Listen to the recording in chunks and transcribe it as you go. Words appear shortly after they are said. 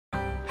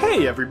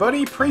Hey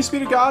everybody, praise be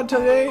to God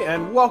today,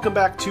 and welcome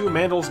back to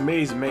Mandals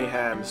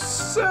Mayhem.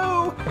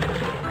 So,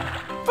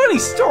 funny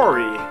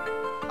story.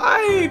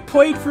 I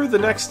played through the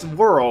next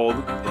world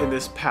in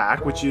this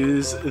pack, which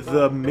is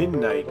the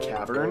Midnight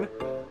Cavern,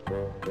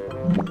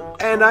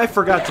 and I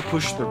forgot to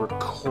push the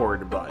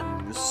record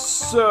button.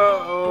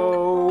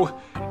 So,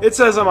 it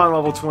says I'm on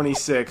level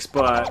 26,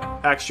 but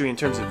actually in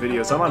terms of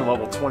videos, I'm on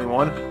level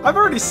 21. I've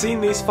already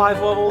seen these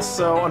 5 levels,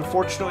 so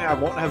unfortunately I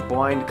won't have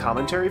blind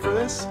commentary for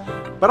this.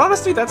 But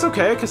honestly, that's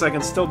okay, because I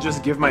can still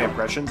just give my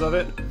impressions of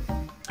it.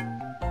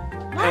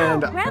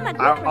 And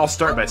I'll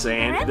start by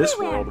saying, this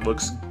world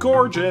looks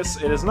gorgeous.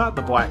 It is not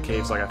the black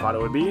caves like I thought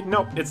it would be.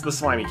 Nope, it's the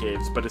slimy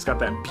caves, but it's got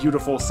that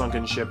beautiful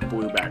sunken ship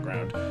blue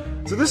background.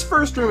 So this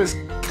first room is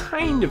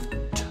kind of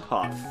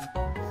tough.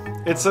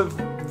 It's a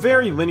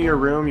very linear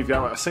room. You've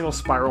got a single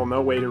spiral,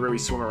 no way to really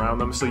swim around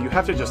them, so you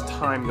have to just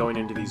time going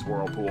into these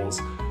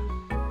whirlpools.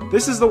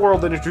 This is the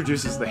world that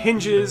introduces the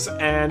hinges,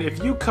 and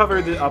if you cover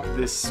up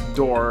this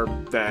door,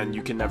 then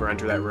you can never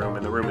enter that room,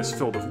 and the room is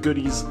filled with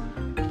goodies.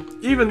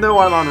 Even though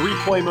I'm on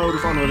replay mode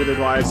with unlimited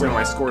lives and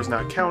my score's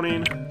not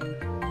counting,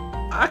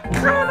 I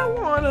kinda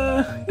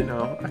wanna,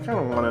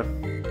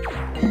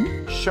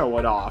 show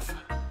it off.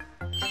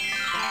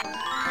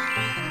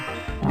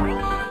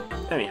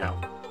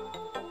 Anyhow.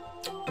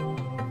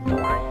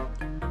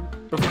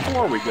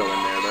 Before we go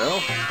in there, though...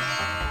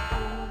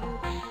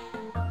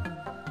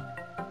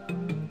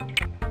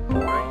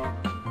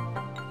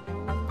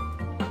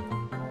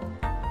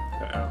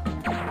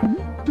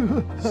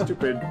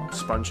 Stupid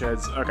sponge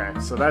heads. Okay,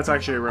 so that's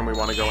actually a room we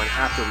want to go in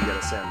after we get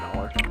a sand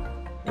dollar.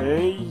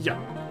 Yeah.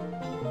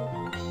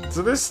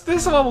 So this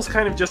level's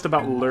kind of just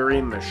about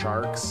luring the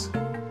sharks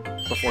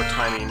before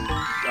timing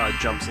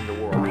jumps into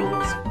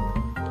whirlpools.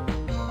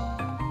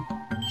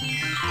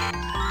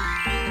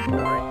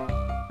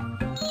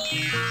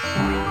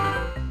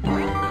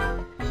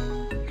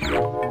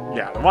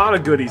 Yeah, a lot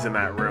of goodies in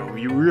that room.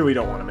 You really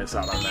don't want to miss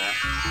out on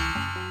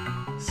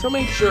that. So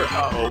make sure...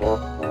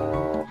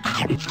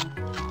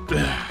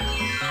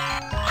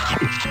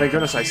 Thank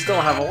goodness I still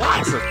have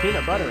lots of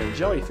peanut butter and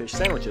jellyfish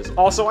sandwiches.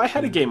 Also, I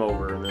had a game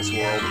over in this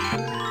world,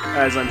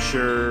 as I'm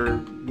sure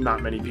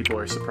not many people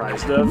are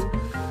surprised of.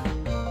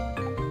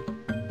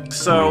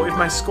 So, if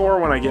my score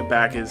when I get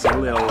back is a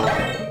little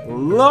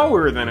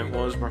lower than it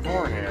was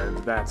beforehand,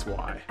 that's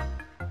why.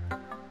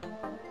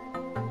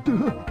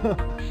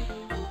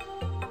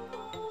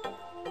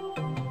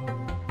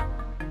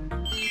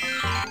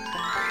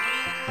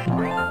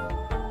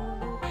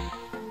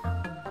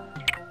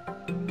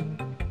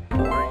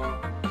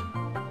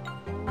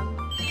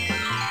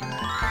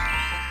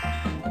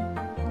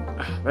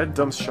 That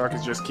dumb shark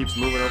just keeps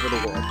moving over the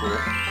whirlpool.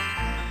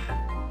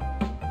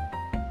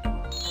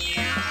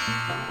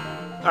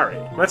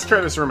 Alright, let's try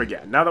this room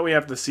again, now that we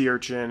have the sea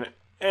urchin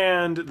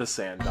and the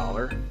sand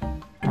dollar.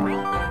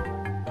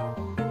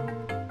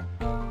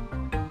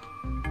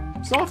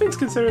 So all things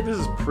considered, this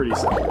is pretty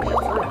simple to get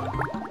through.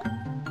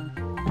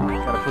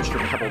 Gotta push the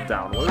pebble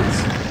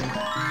downwards.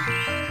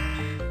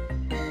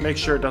 Make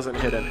sure it doesn't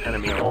hit an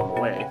enemy along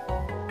the way.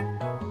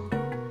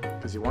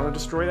 Because you want to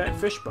destroy that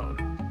fish bone.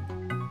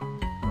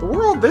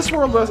 This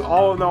world does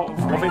all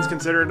things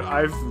considered,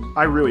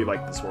 I really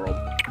like this world.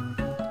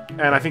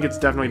 And I think it's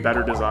definitely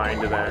better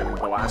designed than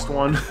the last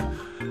one.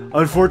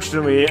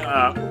 Unfortunately,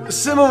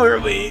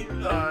 similarly,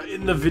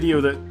 in the video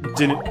that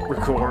didn't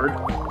record,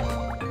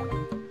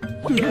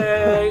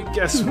 yeah,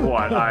 guess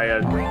what?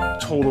 I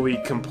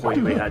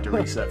completely had to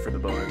reset for the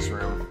bonus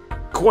room.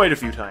 Quite a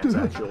few times,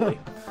 actually.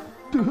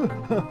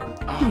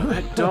 Oh,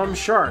 that dumb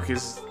shark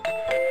is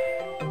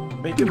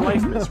making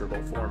life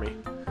miserable for me.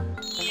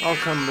 I'll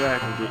come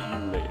back and get you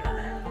later.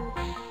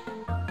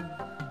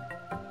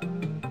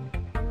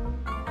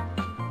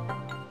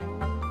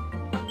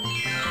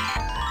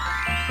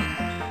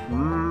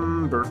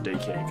 Birthday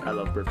cake. I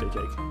love birthday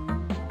cake.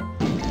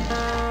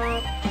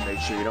 Make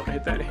sure you don't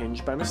hit that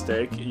hinge by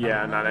mistake.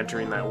 Yeah, not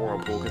entering that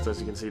whirlpool, because as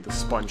you can see, the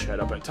sponge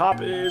head up at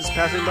top is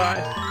passing by.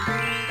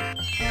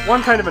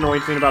 One kind of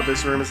annoying thing about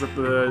this room is that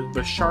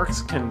the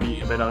sharks can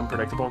be a bit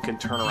unpredictable and can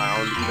turn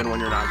around even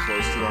when you're not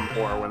close to them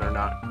or when they're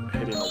not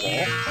hitting the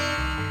wall.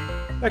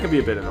 That can be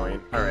a bit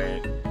annoying.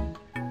 Alright.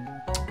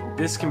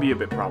 This can be a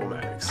bit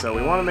problematic, so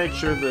we want to make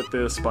sure that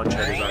the sponge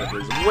head is out of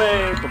his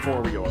way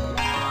before we go up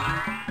here.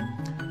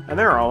 And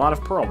there are a lot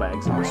of pearl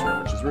bags in this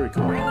room, which is really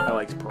cool. I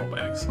like pearl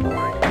bags. We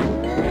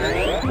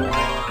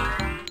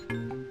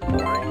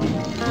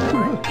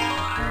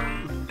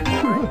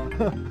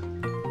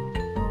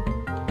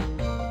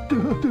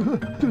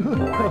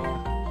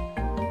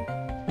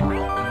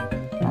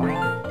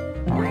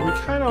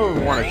kind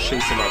of want to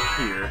chase him up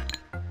here.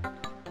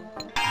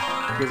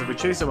 Because if we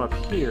chase him up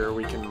here,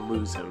 we can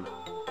lose him.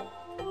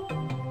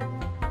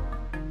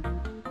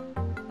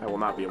 I will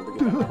not be able to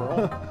get that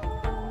pearl.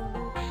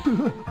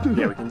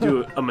 Yeah, we can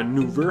do a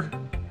maneuver.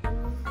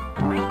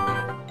 And we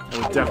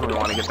definitely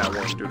want to get that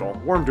worm doodle.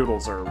 Worm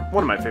doodles are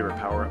one of my favorite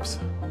power-ups.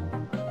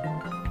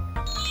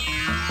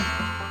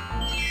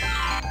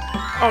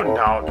 Oh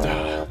no.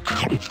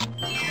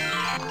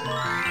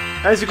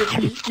 As you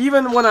can,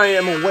 even when I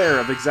am aware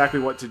of exactly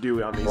what to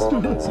do on these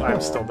levels,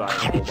 I'm still dying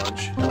a whole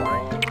bunch.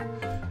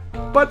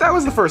 But that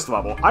was the first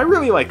level. I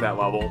really like that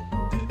level.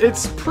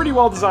 It's pretty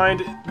well designed.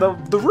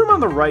 The room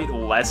on the right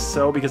less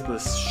so, because the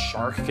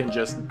shark can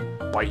just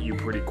bite you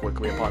pretty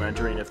quickly upon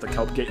entering if the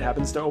kelp gate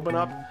happens to open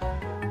up.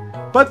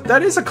 But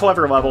that is a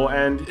clever level,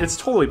 and it's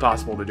totally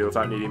possible to do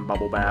without needing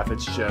bubble bath.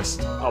 It's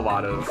just a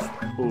lot of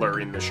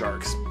luring the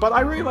sharks. But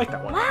I really like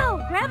that one.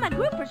 Wow, Grandma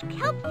Grouper's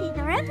kelp seeds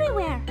are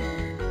everywhere.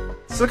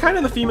 So kind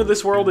of the theme of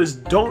this world is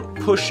don't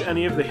push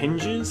any of the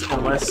hinges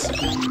unless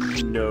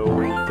you know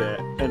that,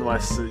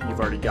 unless you've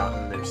already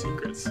gotten their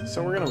secrets.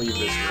 So we're gonna leave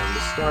this room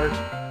to start.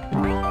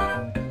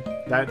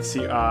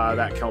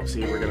 That kelp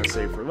seed we're gonna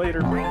save for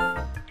later.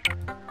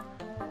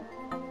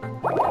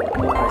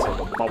 Let's have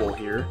a bubble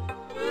here.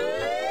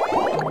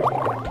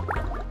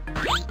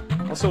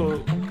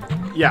 Also,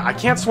 yeah, I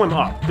can't swim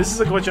up. This is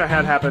a glitch I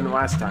had happen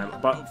last time,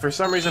 but for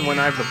some reason when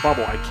I have the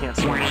bubble, I can't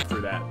swim up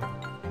through that.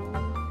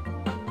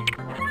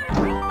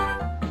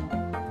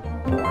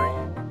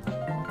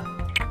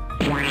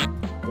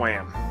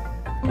 Wham.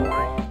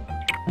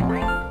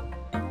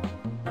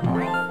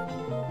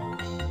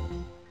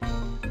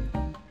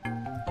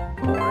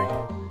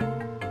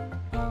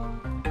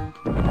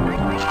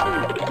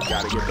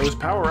 Gotta get those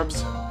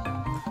power-ups.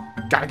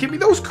 Gotta give me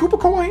those Koopa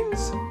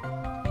coins!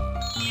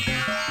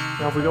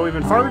 Now if we go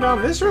even farther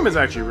down, this room is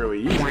actually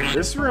really easy.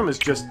 This room is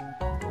just...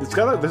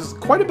 there's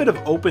quite a bit of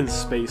open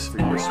space for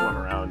you to swim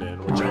around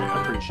in, which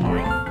I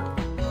appreciate.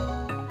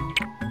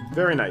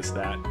 Very nice,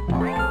 that.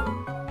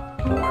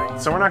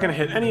 So we're not going to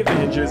hit any of the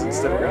hinges,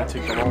 instead we're going to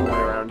take the long way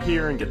around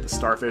here and get the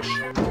starfish,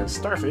 because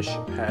starfish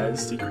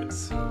has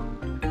secrets.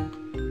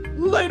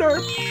 Later!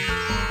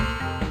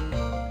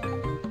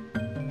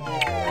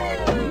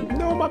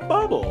 No, my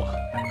bubble!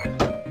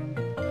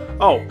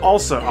 Oh,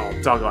 also,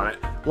 oh, doggone it.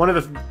 One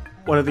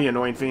of the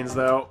annoying things,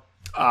 though,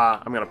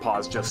 I'm going to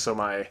pause just so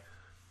my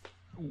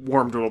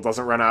worm doodle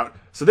doesn't run out.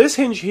 So this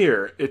hinge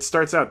here, it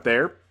starts out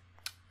there.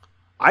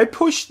 I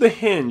pushed the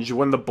hinge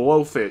when the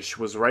blowfish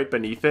was right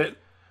beneath it.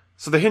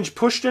 So the hinge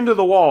pushed into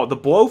the wall. The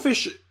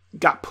blowfish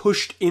got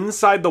pushed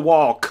inside the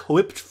wall,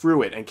 clipped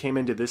through it, and came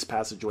into this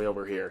passageway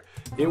over here.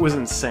 It was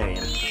insane.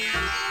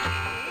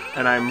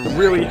 And I'm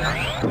really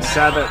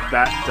sad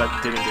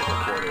that didn't get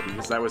recorded,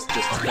 because that was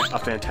just a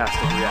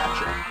fantastic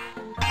reaction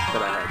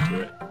that I had to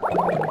it.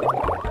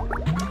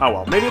 Oh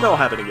well, maybe that'll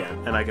happen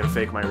again, and I can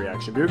fake my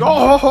reaction. Be like,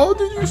 oh,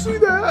 did you see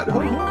that?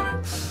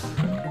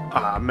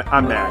 I'm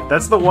mad.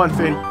 That's the one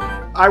thing.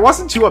 I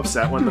wasn't too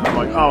upset when I'm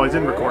like, oh, it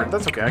didn't record.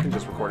 That's okay, I can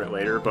just record it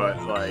later, but,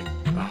 like,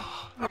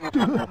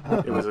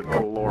 oh, it was a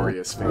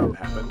glorious thing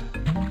that happened.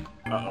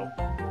 Uh-oh.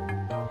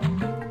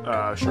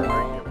 Sure, leave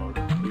me alone.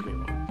 Leave me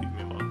alone. Leave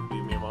me alone.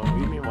 Leave me alone.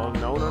 Leave me alone.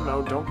 No, no,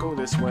 no, don't go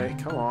this way.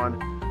 Come on.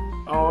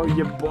 Oh,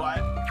 you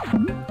butt.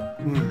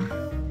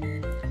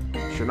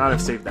 Should not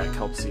have saved that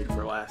kelp seed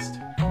for last.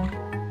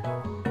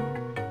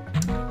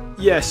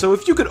 Yeah, so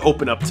if you could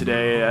open up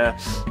today,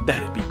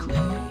 that'd be great.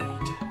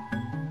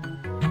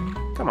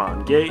 Come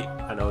on, gate.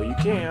 I know you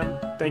can.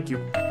 Thank you.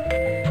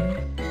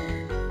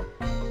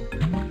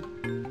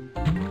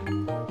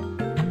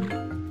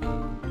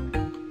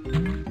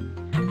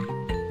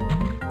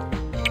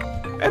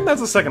 And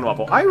that's the second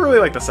level. I really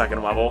like the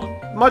second level.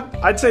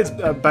 I'd say it's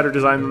better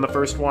design than the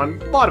first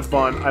one. A lot of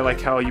fun. I like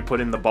how you put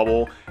in the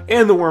bubble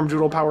and the worm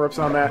doodle power-ups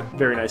on that.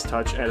 Very nice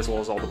touch, and as well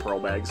as all the pearl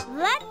bags.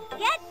 Let's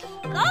get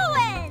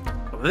going!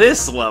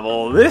 This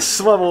level,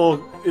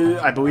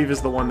 I believe,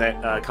 is the one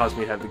that caused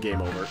me to have the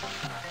game over.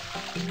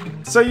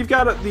 So you've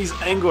got these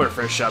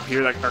anglerfish up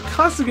here that are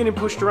constantly getting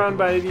pushed around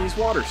by these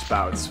water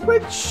spouts,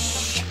 which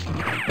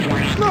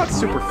is not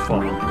super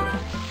fun.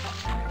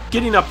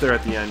 Getting up there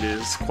at the end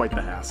is quite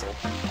the hassle.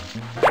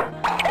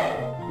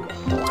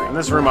 And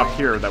this room up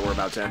here that we're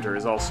about to enter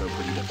is also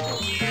pretty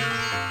difficult.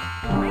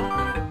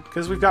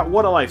 Because we've got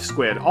What a Life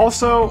Squid.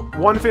 Also,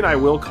 one thing I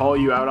will call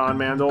you out on,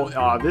 Mandal,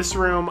 this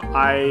room,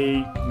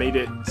 I made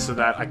it so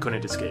that I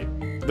couldn't escape.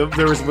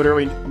 There was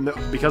literally,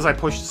 because I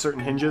pushed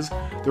certain hinges,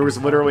 there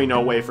was literally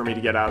no way for me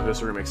to get out of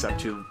this room except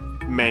to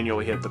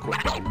manually hit the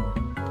quit button.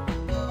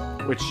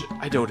 Which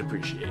I don't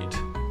appreciate.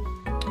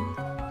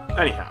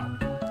 Anyhow.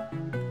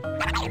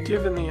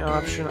 Given the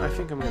option, I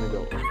think I'm gonna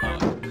go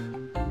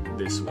up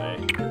this way.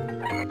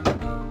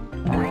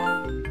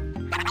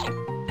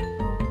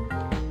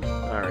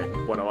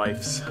 Alright, what a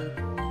life's.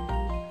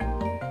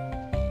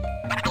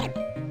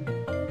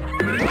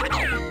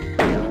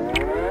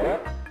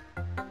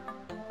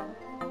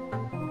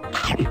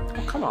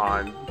 Come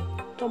on.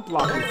 Don't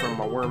block me from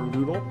my worm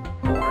doodle.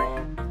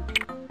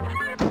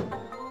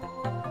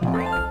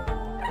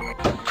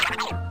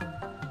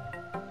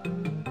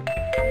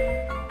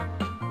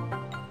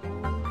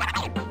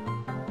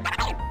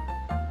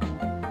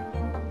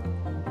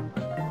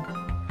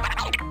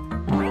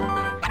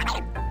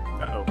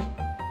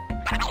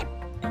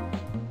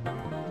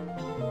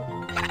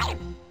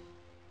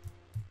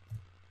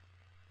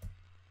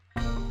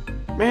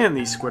 Man,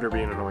 these squid are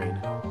being annoying.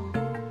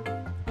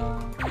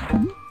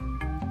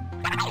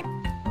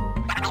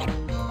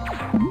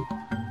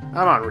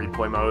 I'm on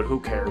replay mode, who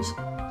cares?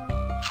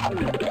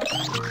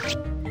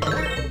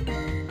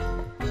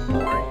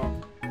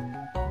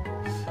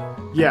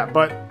 Yeah,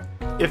 but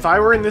if I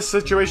were in this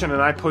situation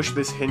and I pushed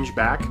this hinge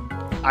back,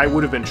 I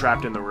would have been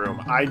trapped in the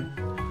room. I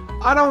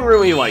don't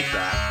really like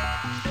that.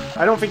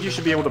 I don't think you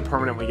should be able to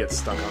permanently get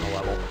stuck on a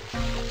level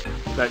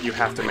that you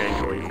have to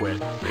manually quit.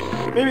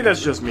 Maybe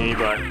that's just me,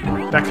 but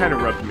that kind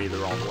of rubbed me the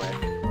wrong way.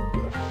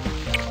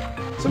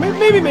 So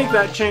maybe make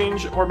that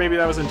change, or maybe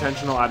that was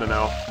intentional, I don't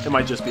know. It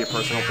might just be a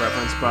personal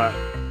preference, but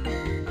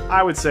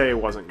I would say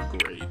it wasn't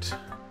great.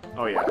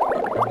 Oh yeah.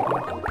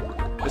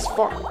 As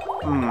far...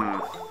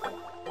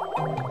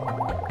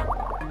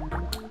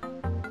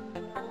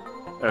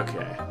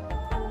 Okay.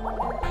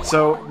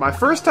 So, my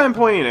first time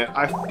playing it,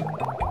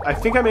 I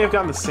think I may have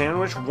gotten the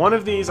sandwich. One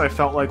of these I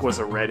felt like was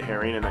a red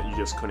herring and that you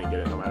just couldn't get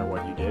it no matter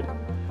what you did.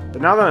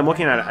 But now that I'm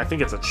looking at it, I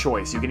think it's a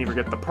choice. You can either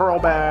get the pearl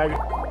bag,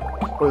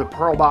 or the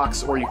pearl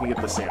box, or you can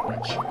get the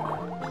sandwich.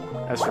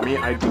 As for me,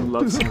 I do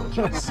love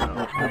sandwiches, so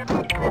I'm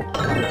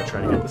gonna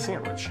try to get the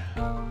sandwich.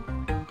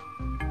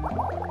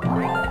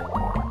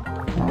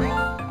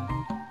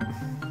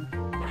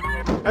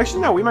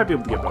 Actually, no, we might be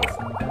able to get both.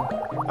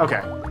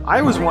 Okay.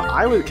 I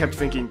kept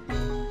thinking,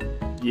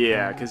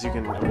 yeah, because you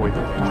can avoid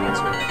the hinges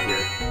right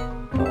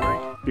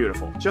here.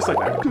 Beautiful. Just like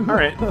that.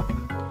 Alright.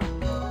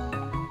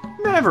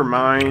 Never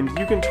mind.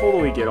 You can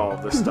totally get all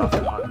of this stuff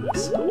on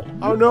this.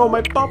 Oh no,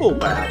 my bubble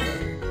bath!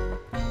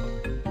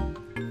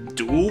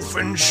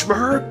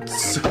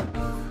 Doofenshmirtz!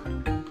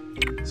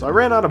 So I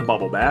ran out of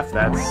bubble bath.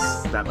 That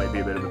might be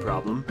a bit of a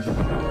problem.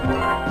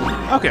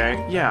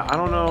 Okay, yeah, I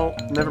don't know.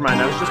 Never mind,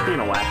 I was just being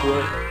a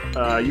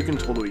lackwit. You can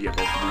totally get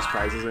both of these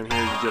prizes in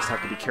here. You just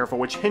have to be careful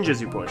which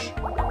hinges you push.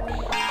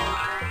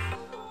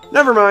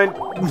 Never mind.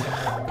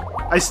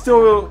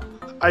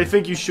 I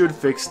think you should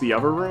fix the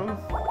other room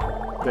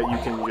that you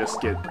can just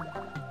get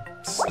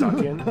stuck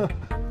in.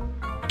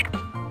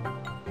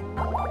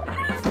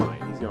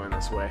 Fine, he's going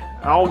this way.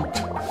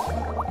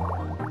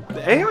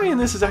 The AI in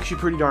this is actually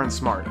pretty darn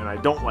smart, and I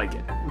don't like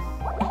it.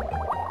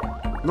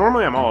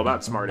 Normally I'm all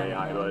about smart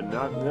AI, but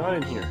not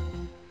in here.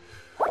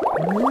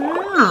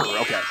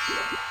 Okay.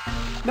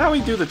 Now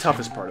we do the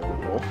toughest part of the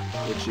level,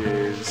 which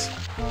is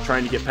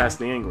trying to get past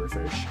the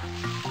anglerfish.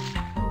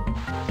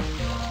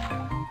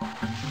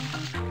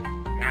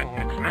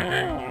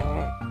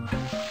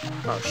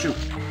 Oh, shoot.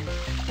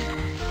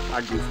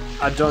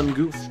 I done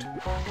goofed.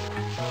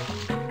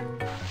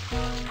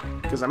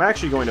 Because I'm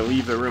actually going to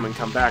leave the room and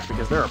come back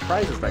because there are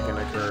prizes that can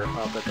occur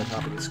up at the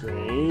top of the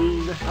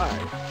screen. Hi.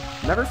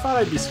 Never thought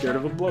I'd be scared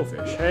of a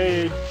blowfish.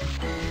 Hey.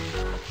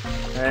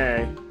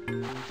 Hey.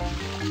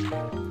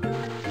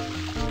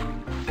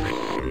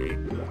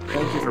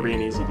 Thank you for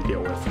being easy to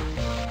deal with.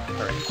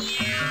 Alright.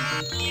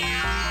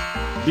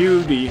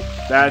 Beauty.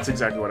 That's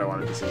exactly what I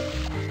wanted to see.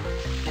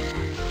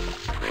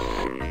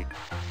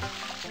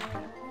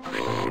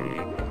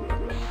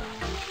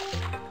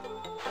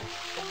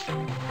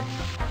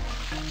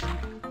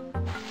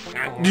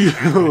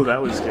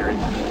 That was scary.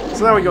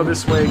 So now we go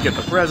this way, get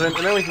the present,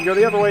 and then we can go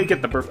the other way,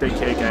 get the birthday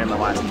cake and the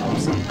last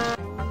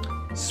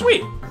club.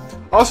 Sweet!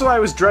 Also, I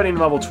was dreading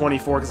level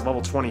 24 because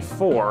level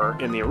 24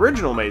 in the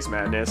original Maze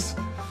Madness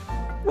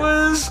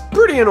was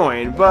pretty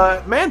annoying,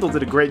 but Mandals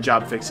did a great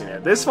job fixing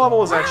it. This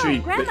level is actually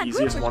the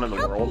easiest one in the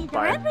world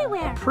by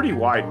a pretty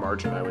wide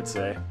margin, I would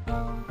say.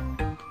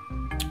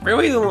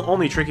 Really, the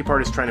only tricky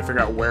part is trying to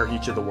figure out where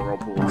each of the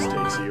whirlpools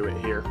takes you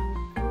here.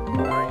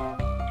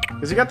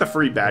 Because you got the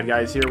free bad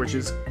guys here, which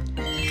is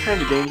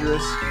kind of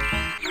dangerous.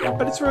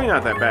 But it's really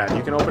not that bad.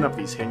 You can open up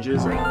these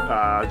hinges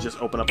and just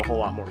open up a whole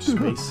lot more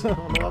space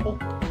on the level.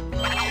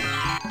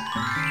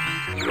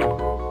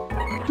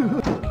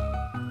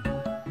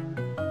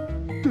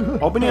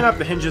 Opening up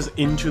the hinges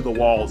into the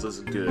walls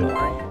is good.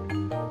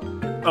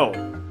 Oh,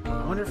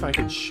 I wonder if I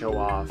could show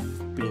off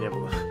being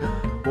able to...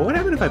 What would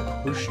happen if I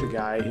pushed a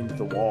guy into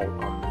the wall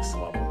on this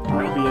level?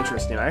 That would be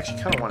interesting. I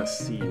actually kind of want to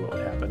see what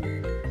would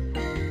happen.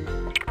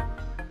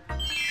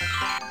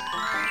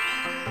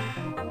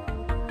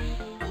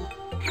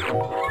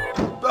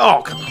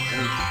 Oh, come on.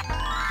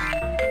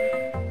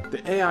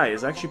 The AI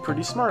is actually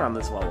pretty smart on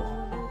this level.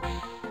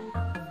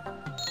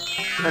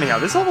 Anyhow,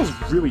 this level's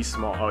really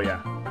small. Oh,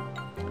 yeah.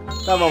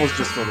 That level's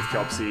just filled with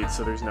kelp seeds,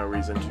 so there's no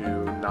reason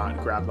to not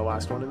grab the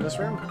last one in this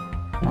room.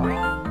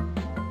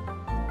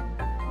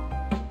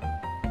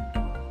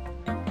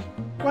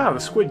 Wow, the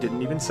squid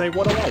didn't even say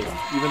what a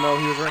life, even though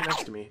he was right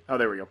next to me. Oh,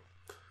 there we go.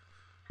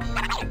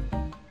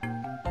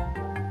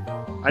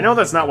 I know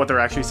that's not what they're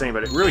actually saying,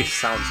 but it really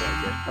sounds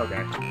like it.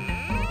 Okay.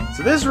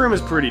 So this room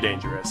is pretty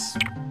dangerous.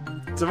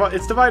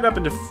 It's divided up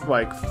into,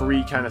 like,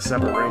 3 kind of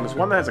separate rooms.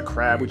 One that has a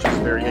crab, which is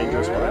very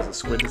dangerous. One that has a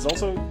squid.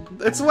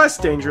 It's less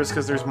dangerous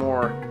because there's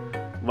more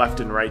left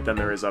and right than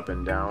there is up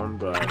and down,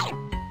 but...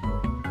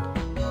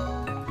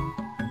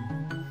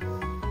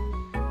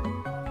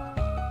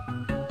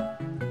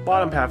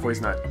 Bottom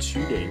pathway's not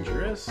too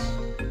dangerous.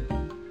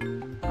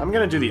 I'm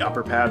gonna do the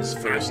upper paths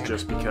first,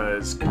 just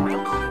because the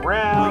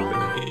crab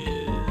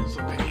is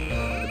a pain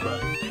in the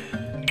butt.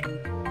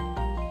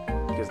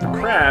 Because the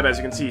crab, as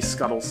you can see,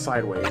 scuttles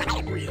sideways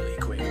really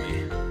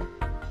quickly.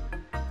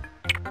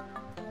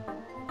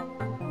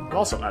 I'm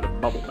also out of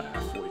bubble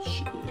bath,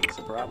 which is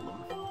a problem.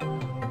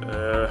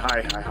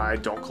 Hi,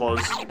 don't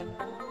close.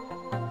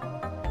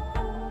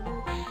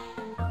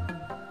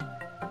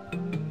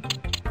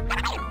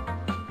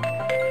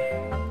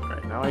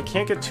 Alright, now I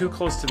can't get too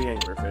close to the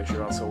anglerfish,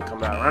 or else he'll come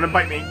back around and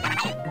bite me.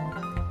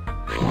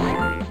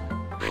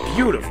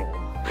 Beautiful.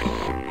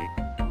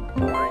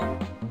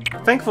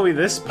 Thankfully,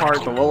 this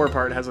part, the lower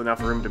part, has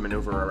enough room to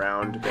maneuver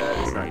around that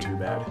it's not too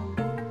bad.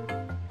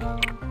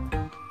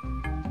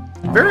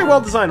 Very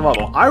well-designed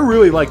level. I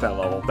really like that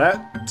level.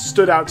 That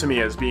stood out to me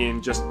as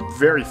being just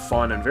very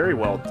fun and very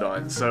well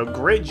done. So,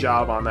 great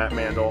job on that,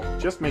 Mandal.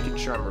 Just making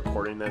sure I'm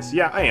recording this.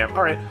 Yeah, I am.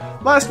 Alright,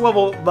 last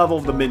level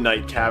of the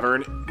Midnight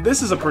Cavern.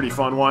 This is a pretty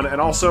fun one, and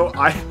also,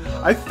 I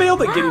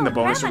failed at getting the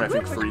bonus room, I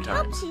think, 3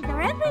 times.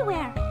 They're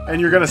everywhere.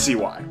 And you're gonna see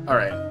why.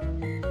 Alright.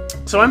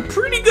 So I'm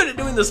pretty good at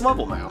doing this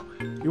level now.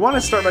 You want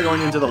to start by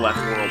going into the left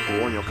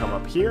whirlpool, and you'll come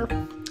up here.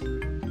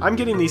 I'm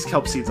getting these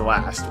kelp seeds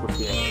last with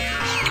the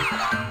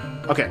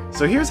anglerfish. Okay,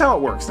 so here's how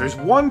it works. There's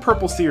one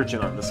purple sea urchin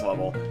on this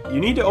level.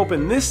 You need to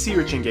open this sea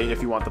urchin gate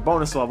if you want the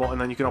bonus level,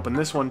 and then you can open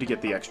this one to get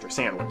the extra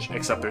sandwich.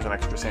 Except there's an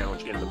extra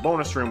sandwich in the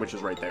bonus room, which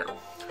is right there.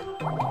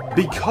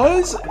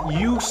 Because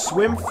you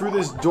swim through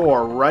this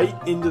door right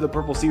into the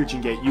purple sea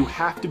urchin gate, you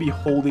have to be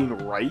holding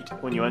right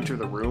when you enter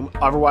the room.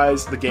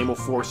 Otherwise, the game will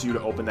force you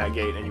to open that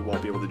gate, and you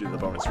won't be able to do the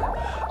bonus room.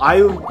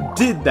 I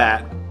did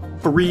that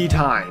 3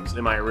 times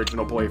in my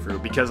original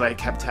playthrough because I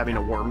kept having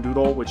a worm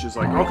doodle, which is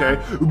like, okay,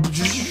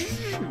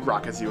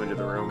 rockets you into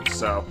the room.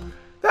 So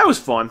that was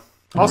fun.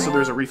 Also,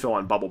 there's a refill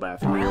on bubble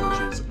bath here,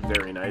 which is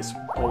very nice.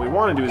 What we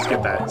want to do is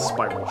get that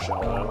spiral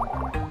shell though.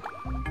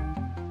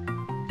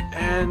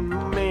 And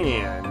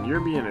man,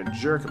 you're being a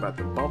jerk about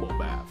the bubble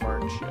bath,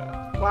 aren't you?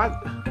 What?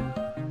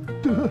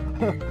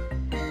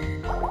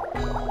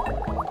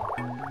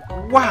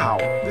 Wow,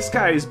 this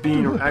guy is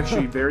being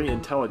actually very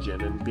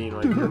intelligent and being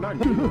like, you're not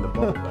getting the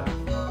bubble bath.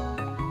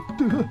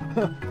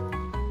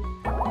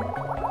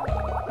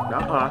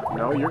 Nuh-uh,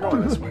 no, you're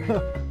going this way.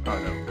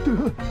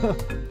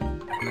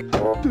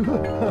 Oh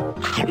no.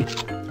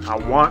 I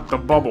want the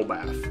bubble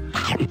bath.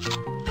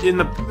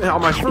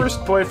 On my first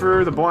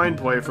playthrough, the blind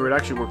playthrough, it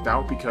actually worked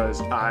out because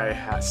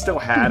I still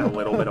had a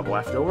little bit of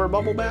leftover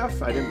bubble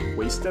bath. I didn't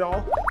waste it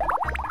all.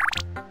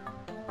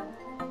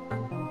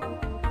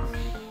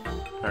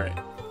 Alright.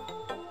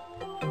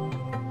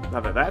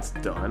 Now that that's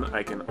done,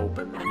 I can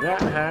open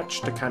that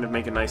hatch to kind of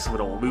make a nice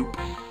little loop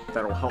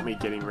that'll help me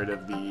getting rid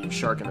of the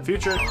shark in the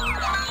future.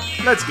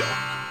 Let's go.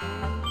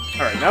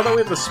 Alright, now that we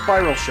have the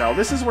spiral shell,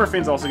 this is where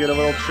things also get a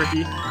little tricky.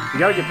 You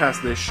gotta get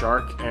past this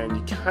shark, and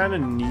you kinda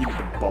need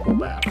the bubble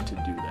bath to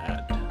do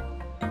that.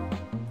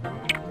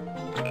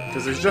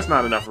 Because there's just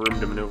not enough room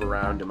to maneuver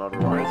around him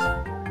otherwise.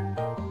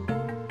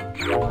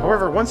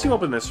 However, once you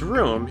open this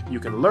room, you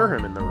can lure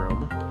him in the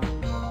room.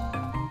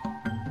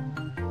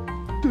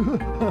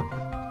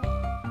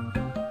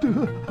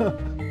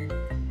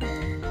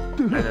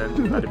 And then,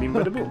 bada bing,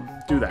 bada boom.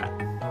 Do that.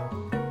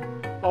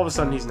 All of a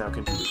sudden, he's now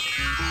confused.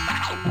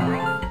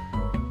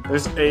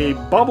 There's a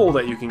bubble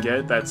that you can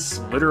get that's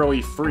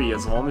literally free.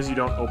 As long as you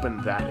don't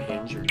open that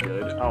hinge, you're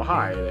good. Oh,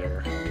 hi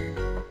there.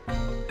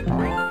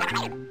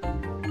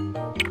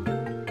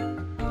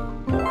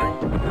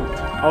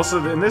 Also,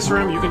 in this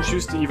room, you can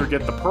choose to either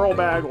get the pearl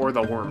bag or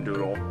the worm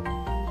doodle.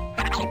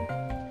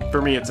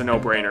 For me, it's a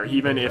no-brainer.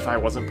 Even if I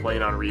wasn't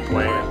playing on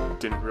replay and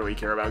didn't really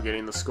care about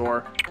getting the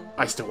score,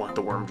 I still want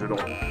the worm doodle.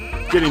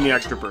 Getting the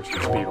extra burst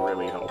speed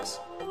really helps.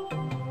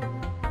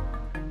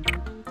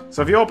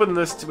 So if you open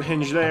this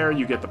hinge there,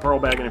 you get the pearl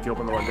bag, and if you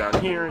open the one down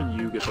here,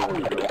 you get the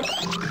worm doodle.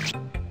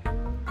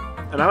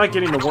 And I like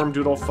getting the worm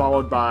doodle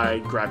followed by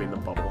grabbing the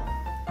bubble.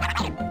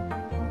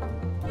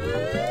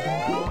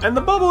 And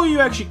the bubble you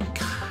actually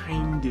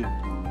kind of...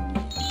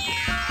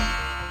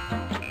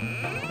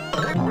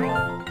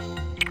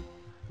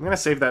 I'm gonna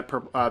save that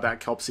that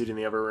kelp seed in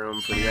the other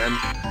room for the end,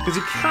 because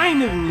you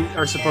kind of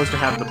are supposed to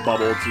have the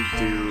bubble to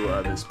do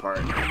this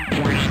part.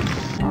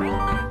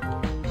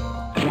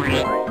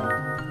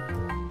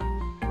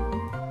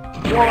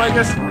 Well, I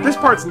guess this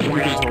part's we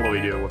can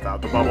totally do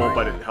without the bubble,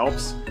 but it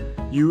helps.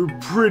 You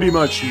pretty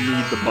much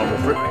need the bubble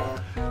for...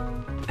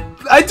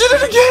 I did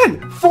it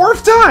again!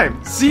 4th time!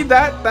 See,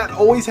 that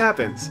always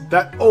happens.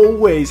 That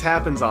always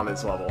happens on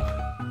this level.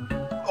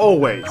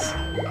 Always.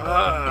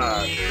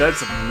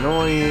 That's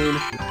annoying.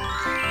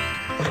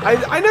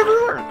 I never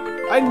learn.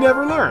 I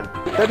never learn.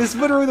 That is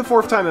literally the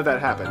 4th time that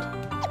happened.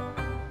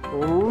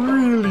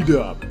 Really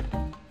dumb.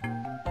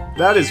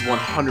 That is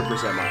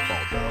 100% my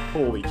fault, though.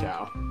 Holy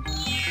cow.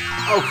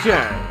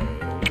 Okay,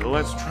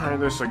 let's try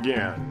this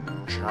again,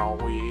 shall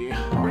we?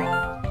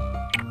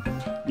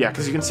 Yeah,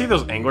 because you can see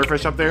those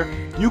anglerfish up there.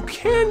 You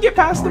can get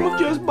past them with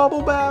just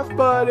bubble bath,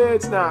 but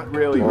it's not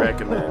really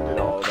recommended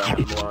all that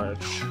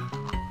much.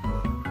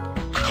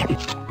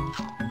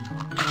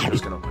 I'm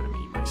just gonna let him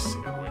eat my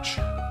sandwich.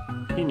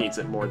 He needs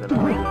it more than I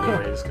do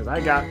anyways, because I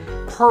got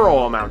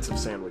pearl amounts of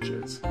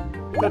sandwiches.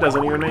 That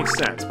doesn't even make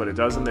sense, but it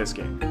does in this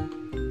game.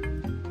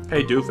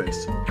 Hey,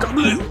 Doofus.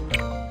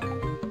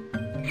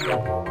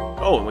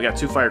 Oh, and we got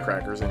 2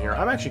 firecrackers in here.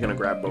 I'm actually going to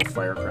grab both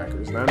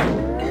firecrackers then,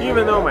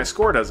 even though my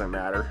score doesn't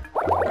matter.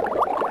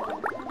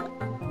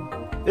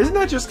 Isn't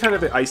that just kind of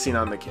the icing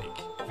on the cake?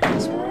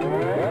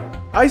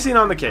 Icing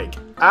on the cake.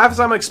 As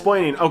I'm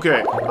explaining,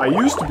 okay, I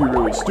used to be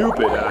really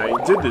stupid, and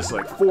I did this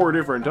like 4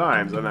 different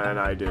times, and then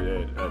I did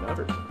it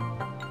another time.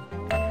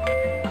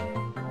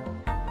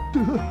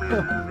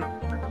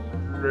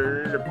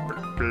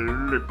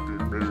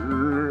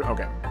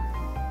 Okay.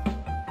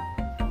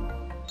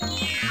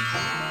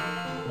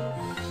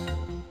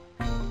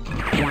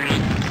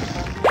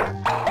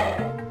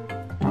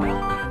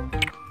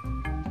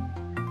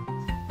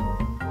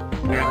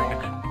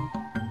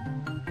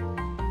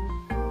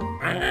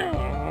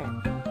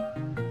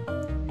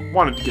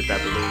 Wanted to get that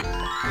balloon.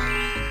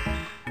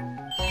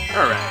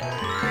 Alright.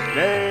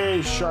 Hey,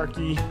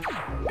 Sharky.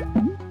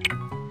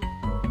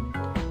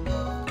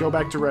 Go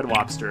back to Red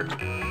Lobster.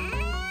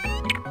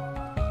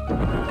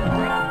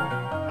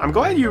 I'm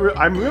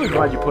really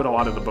glad you put a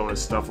lot of the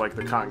bonus stuff like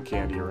the cotton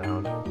candy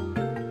around.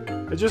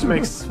 It just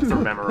makes for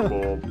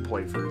memorable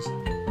playthroughs.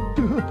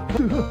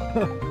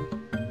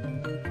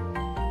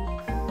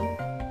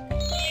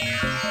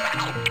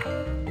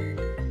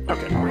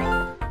 Okay.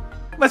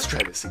 Let's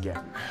try this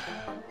again.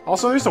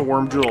 Also, there's a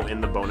worm doodle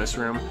in the bonus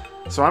room,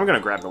 so I'm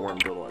gonna grab the worm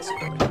doodle as soon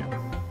as I can.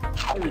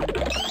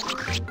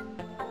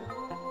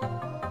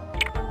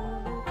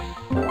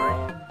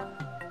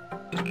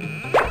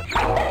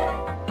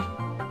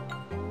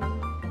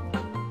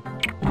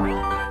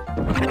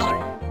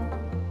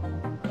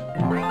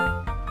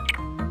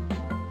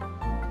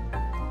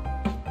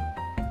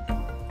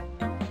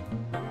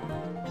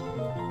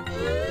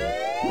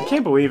 I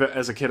can't believe it,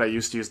 as a kid I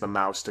used to use the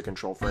mouse to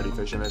control Freddy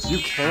Fish in this. You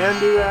can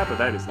do that, but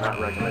that is not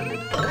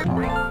recommended.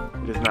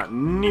 It is not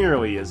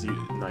nearly as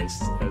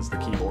nice as the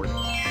keyboard.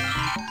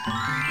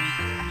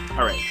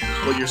 Alright,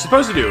 what you're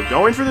supposed to do,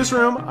 go in for this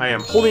room, I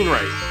am holding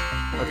right.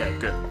 Okay,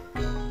 good.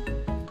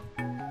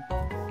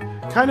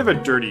 Kind of a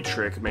dirty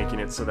trick,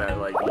 making it so that,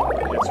 like,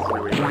 it's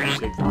really hard to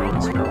take the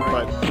bonus room,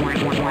 but...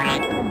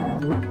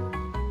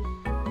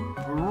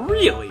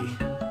 Really?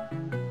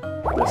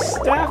 The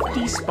staff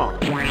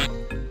despawned.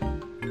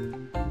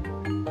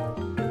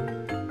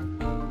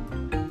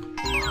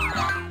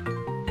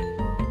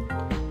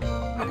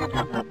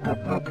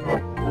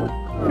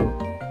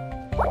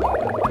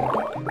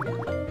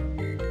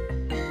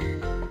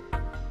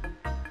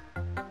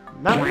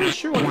 Not really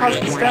sure what caused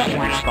the staff to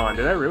respawn.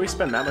 Did I really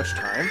spend that much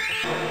time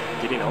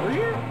getting over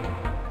here?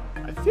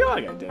 I feel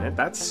like I didn't.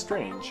 That's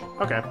strange.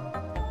 Okay.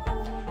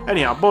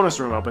 Anyhow, bonus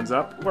room opens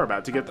up. We're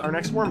about to get our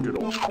next worm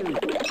doodle. So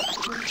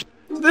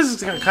this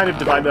is kind of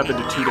divided up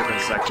into 2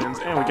 different sections,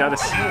 and we got a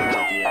sandwich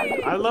at the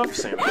end. I love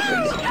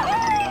sandwiches.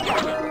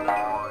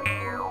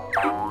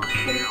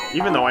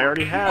 Even though I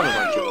already have a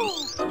bunch of them.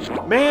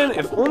 Man,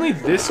 if only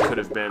this could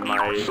have been my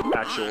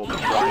actual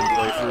grind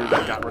playthrough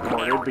that got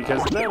recorded,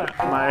 because then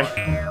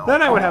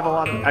I would have a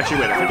lot of...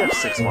 Actually, wait, I think I have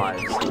 6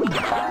 lives.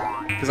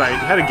 Because I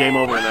had a game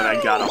over and then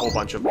I got a whole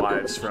bunch of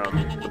lives from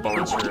the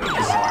bonus room /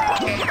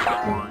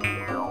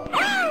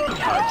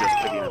 just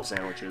picking up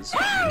sandwiches.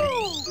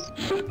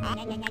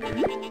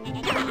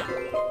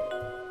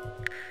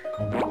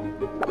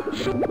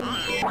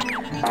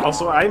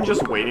 Also, I'm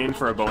just waiting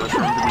for a bonus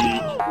room to be,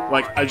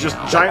 like, a just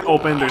giant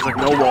open, there's, like,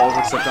 no walls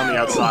except on the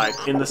outside,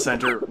 in the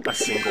center, a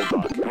single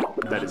duck.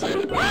 That is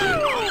it.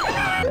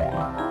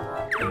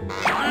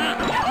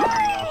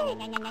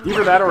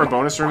 Either that or a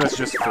bonus room that's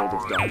just filled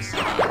with ducks.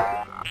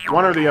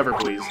 One or the other,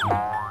 please.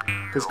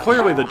 Because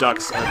clearly the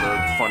ducks are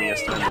the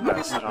funniest and the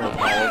best out of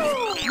all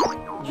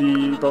of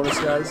the bonus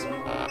guys.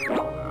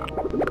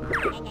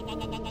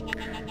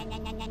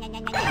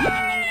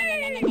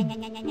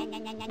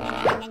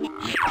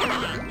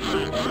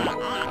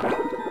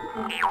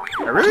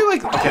 I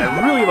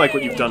really like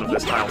what you've done with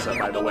this tile set,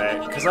 by the way,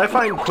 because I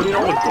find putting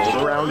all the gold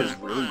around is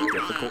really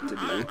difficult to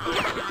do.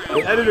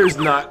 The editor's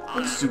not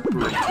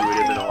super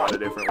intuitive in a lot of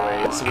different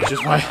ways, which is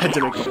why I had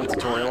to make a whole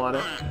tutorial on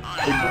it.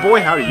 But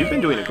boy howdy, you've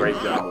been doing a great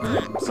job with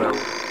it, so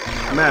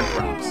mad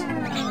props.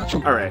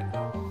 Alright.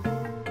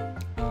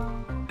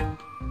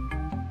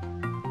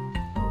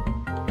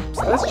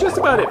 So that's just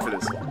about it for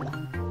this one.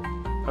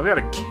 I've got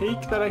a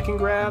cake that I can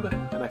grab,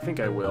 and I think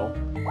I will.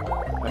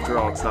 After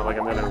all, it's not like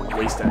I'm going to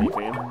waste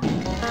anything.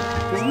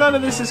 Because none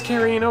of this is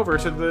carrying over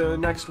to the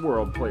next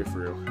world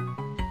playthrough.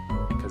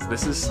 Because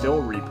this is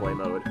still replay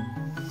mode.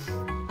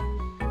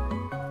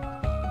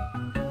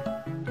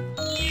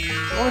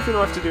 The only thing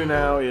left to do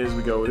now is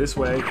we go this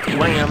way,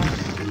 blam,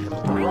 hit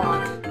the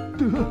rock.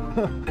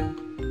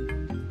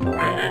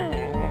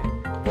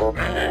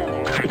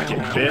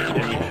 Get bit,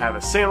 and you have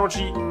a sandwich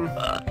eaten.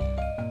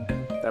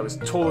 That was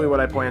totally what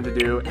I planned to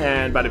do,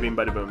 and bada bing,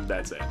 bada boom,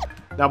 that's it.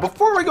 Now,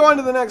 before we go on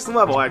to the next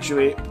level,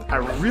 actually, I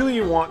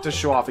really want to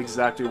show off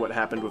exactly what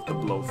happened with the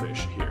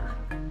blowfish here.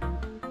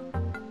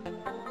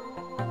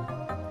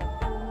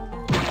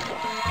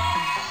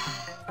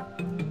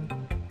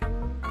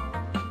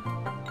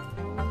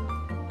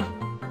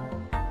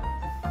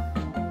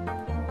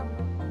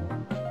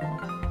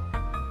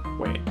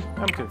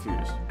 I'm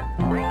confused.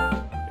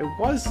 It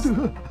was...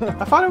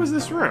 I thought it was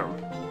this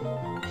room.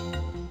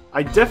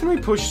 I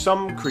definitely pushed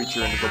some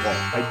creature into the vault.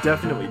 I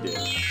definitely did.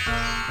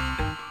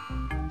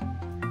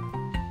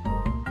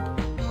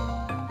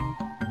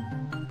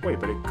 Wait,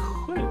 but it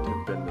couldn't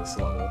have been this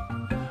level.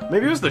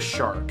 Maybe it was the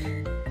shark.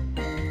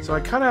 So I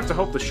kind of have to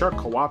hope the shark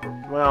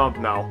cooperates. Well,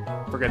 no.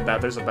 Forget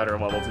that. There's a better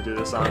level to do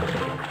this on.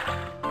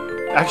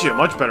 Actually, a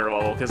much better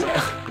level, because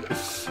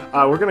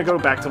we're going to go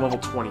back to level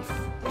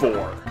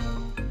 24.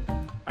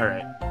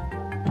 Alright.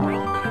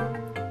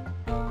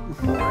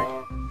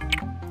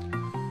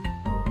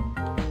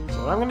 So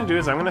what I'm going to do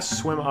is I'm going to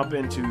swim up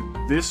into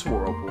this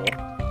whirlpool.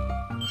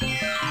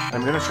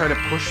 I'm going to try to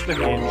push the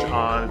hinge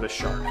on the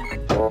shark.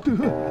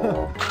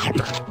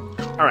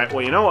 Alright,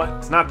 well, you know what?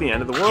 It's not the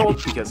end of the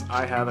world, because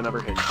I have another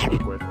hinge to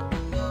work with.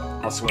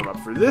 I'll swim up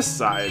for this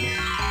side.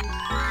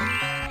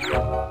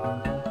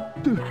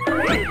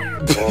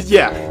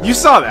 Yeah, you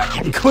saw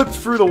that. He clipped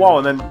through the wall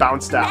and then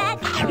bounced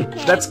out.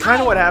 That's kind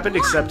of what happened,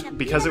 except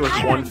because it was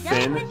one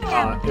fin,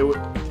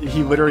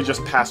 he literally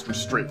just passed him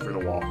straight through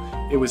the wall.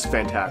 It was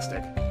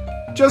fantastic.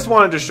 Just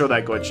wanted to show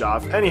that glitch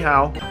off.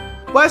 Anyhow,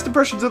 last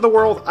impressions of the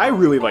world, I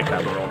really like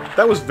that world.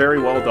 That was very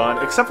well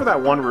done, except for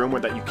that one room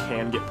where that you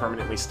can get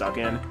permanently stuck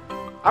in.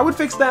 I would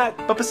fix that,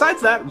 but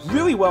besides that,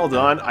 really well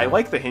done. I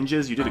like the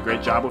hinges, you did a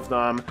great job with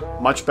them.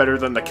 Much better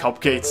than the kelp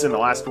gates in the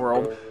last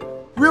world.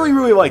 Really,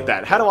 really like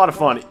that. Had a lot of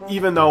fun,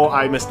 even though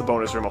I missed the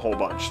bonus room a whole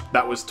bunch.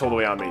 That was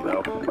totally on me,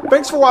 though.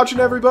 Thanks for watching,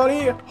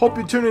 everybody! Hope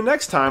you tune in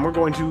next time. We're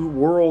going to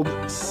World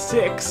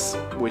 6,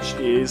 which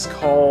is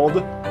called...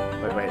 Wait,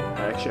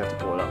 I actually have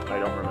to pull it up. I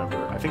don't remember.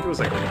 I think it was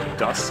like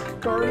Dusk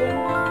Garden,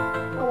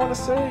 I want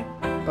to say?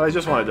 But I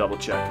just want to double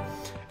check.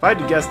 If I had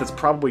to guess, that's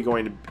probably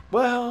going to...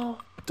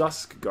 Well...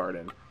 Dusk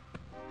Garden.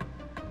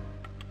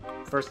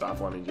 First off,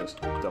 let me just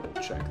double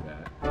check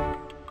that.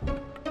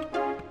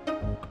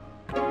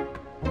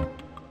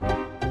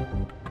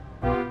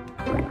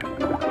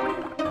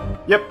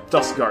 Yep,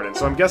 Dusk Garden.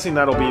 So I'm guessing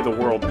that'll be the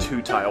World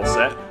 2 tile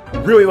set.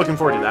 Really looking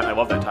forward to that. I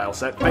love that tile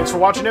set. Thanks for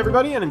watching,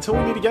 everybody, and until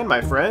we meet again,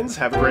 my friends,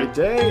 have a great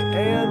day,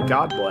 and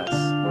God bless.